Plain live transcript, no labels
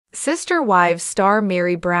Sister Wives star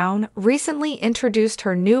Meri Brown recently introduced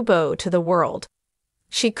her new beau to the world.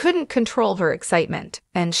 She couldn't control her excitement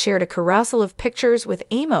and shared a carousel of pictures with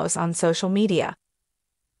Amos on social media.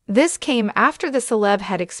 This came after the celeb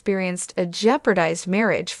had experienced a jeopardized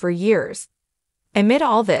marriage for years. Amid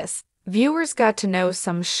all this, viewers got to know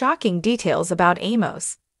some shocking details about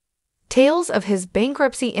Amos. Tales of his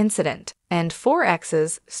bankruptcy incident and 4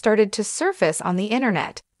 exes started to surface on the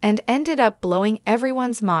internet and ended up blowing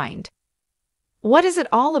everyone's mind. What is it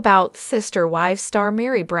all about? Sister Wives star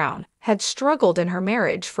Meri Brown had struggled in her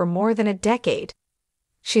marriage for more than a decade.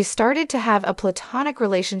 She started to have a platonic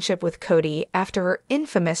relationship with Cody after her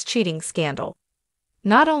infamous cheating scandal.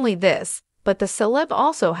 Not only this, but the celeb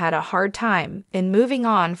also had a hard time in moving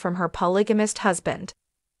on from her polygamist husband.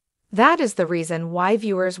 That is the reason why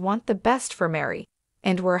viewers want the best for Meri,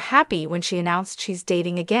 and were happy when she announced she's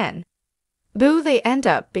dating again. They end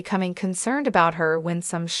up becoming concerned about her when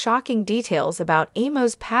some shocking details about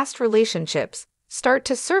Amos' past relationships start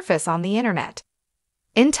to surface on the internet.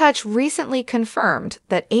 In Touch recently confirmed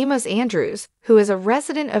that Amos Andrews, who is a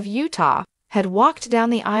resident of Utah, had walked down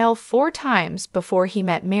the aisle 4 times before he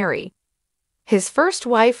met Meri. His first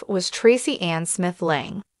wife was Tracy Ann Smith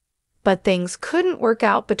Lang. But things couldn't work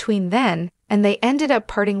out between then, and they ended up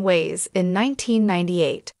parting ways in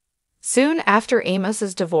 1998. Soon after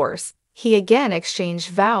Amos's divorce, he again exchanged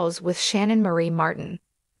vows with Shannon Marie Martin.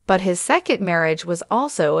 But his second marriage was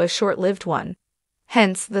also a short-lived one.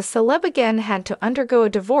 Hence, the celeb again had to undergo a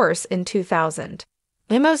divorce in 2000.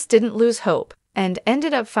 Amos didn't lose hope and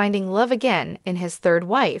ended up finding love again in his third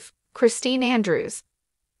wife, Christine Andrews.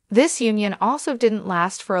 This union also didn't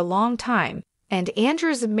last for a long time, and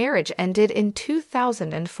Andrews' marriage ended in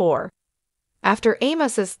 2004. After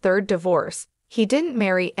Amos's third divorce, he didn't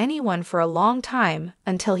marry anyone for a long time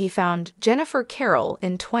until he found Jennifer Carroll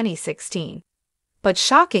in 2016. But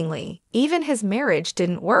shockingly, even his marriage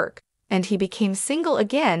didn't work, and he became single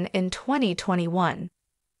again in 2021.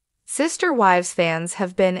 Sister Wives fans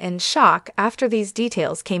have been in shock after these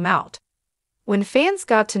details came out. When fans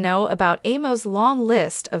got to know about Amos' long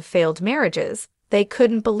list of failed marriages, they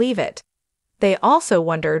couldn't believe it. They also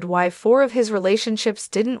wondered why 4 of his relationships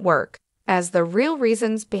didn't work, as the real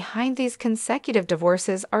reasons behind these consecutive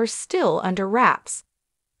divorces are still under wraps.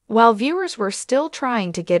 While viewers were still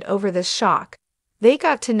trying to get over this shock, they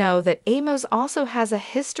got to know that Amos also has a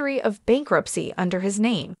history of bankruptcy under his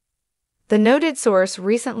name. The noted source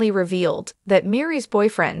recently revealed that Meri's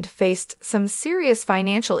boyfriend faced some serious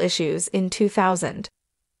financial issues in 2000.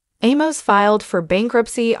 Amos filed for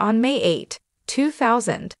bankruptcy on May 8,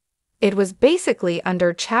 2000. It was basically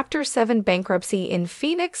under Chapter 7 bankruptcy in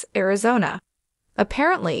Phoenix, Arizona.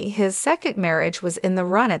 Apparently, his second marriage was in the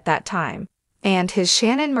run at that time, and his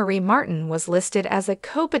Shannon Marie Martin was listed as a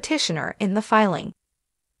co-petitioner in the filing.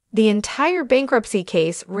 The entire bankruptcy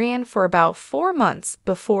case ran for about 4 months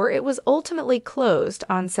before it was ultimately closed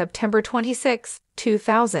on September 26,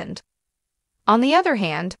 2000. On the other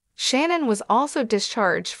hand, Shannon was also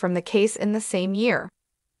discharged from the case in the same year.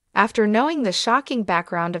 After knowing the shocking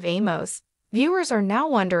background of Amos, viewers are now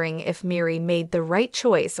wondering if Meri made the right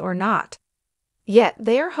choice or not. Yet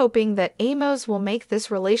they are hoping that Amos will make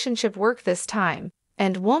this relationship work this time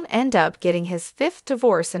and won't end up getting his 5th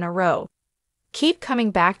divorce in a row. Keep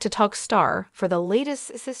coming back to Talk Star for the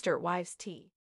latest Sister Wives tea.